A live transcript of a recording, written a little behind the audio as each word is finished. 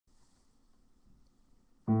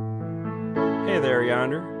Hey there,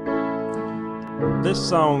 yonder. This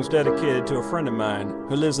song's dedicated to a friend of mine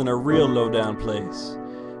who lives in a real low-down place.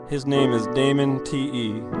 His name is Damon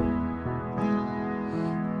T.E.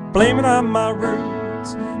 Blame it on my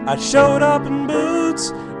roots. I showed up in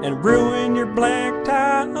boots and ruined your black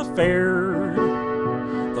tie affair.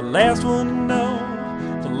 The last one to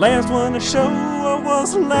know, the last one to show, I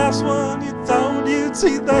was the last one you thought you'd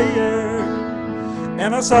see there.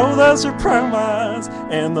 And I saw the surprise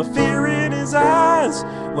and the fear in his eyes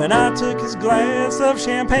when I took his glass of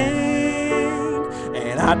champagne.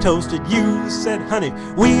 And I toasted you, said, honey,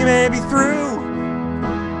 we may be through,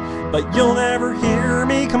 but you'll never hear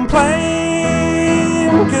me complain.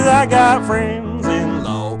 'Cause I got friends in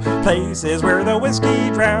low places where the whiskey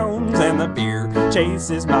drowns and the beer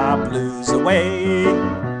chases my blues away.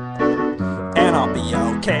 And I'll be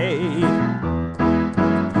okay.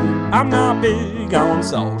 I'm not big on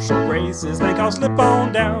social graces, think I'll slip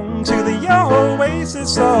on down to the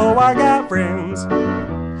oasis. So I got friends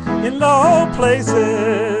in low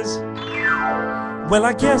places. Well,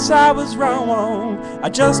 I guess I was wrong, I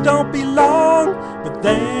just don't belong. But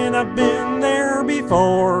then I've been there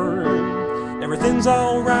before. Everything's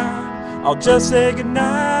alright, I'll just say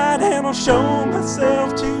goodnight and I'll show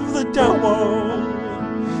myself to the door.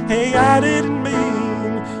 Hey, I didn't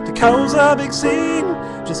mean to cause a big scene,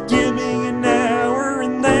 just give me an hour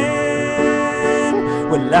and then,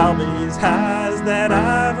 well, I'll be as high as that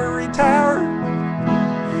ivory tower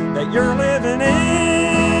that you're living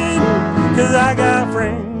in. 'Cause I got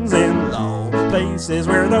friends in low places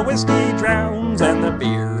where the whiskey drowns and the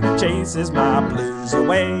beer chases my blues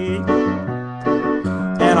away.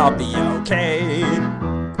 And I'll be okay.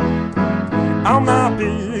 I'm not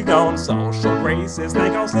big on social graces,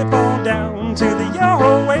 think I'll slip on down to the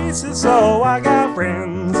oasis. So I got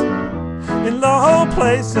friends in low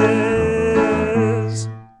places.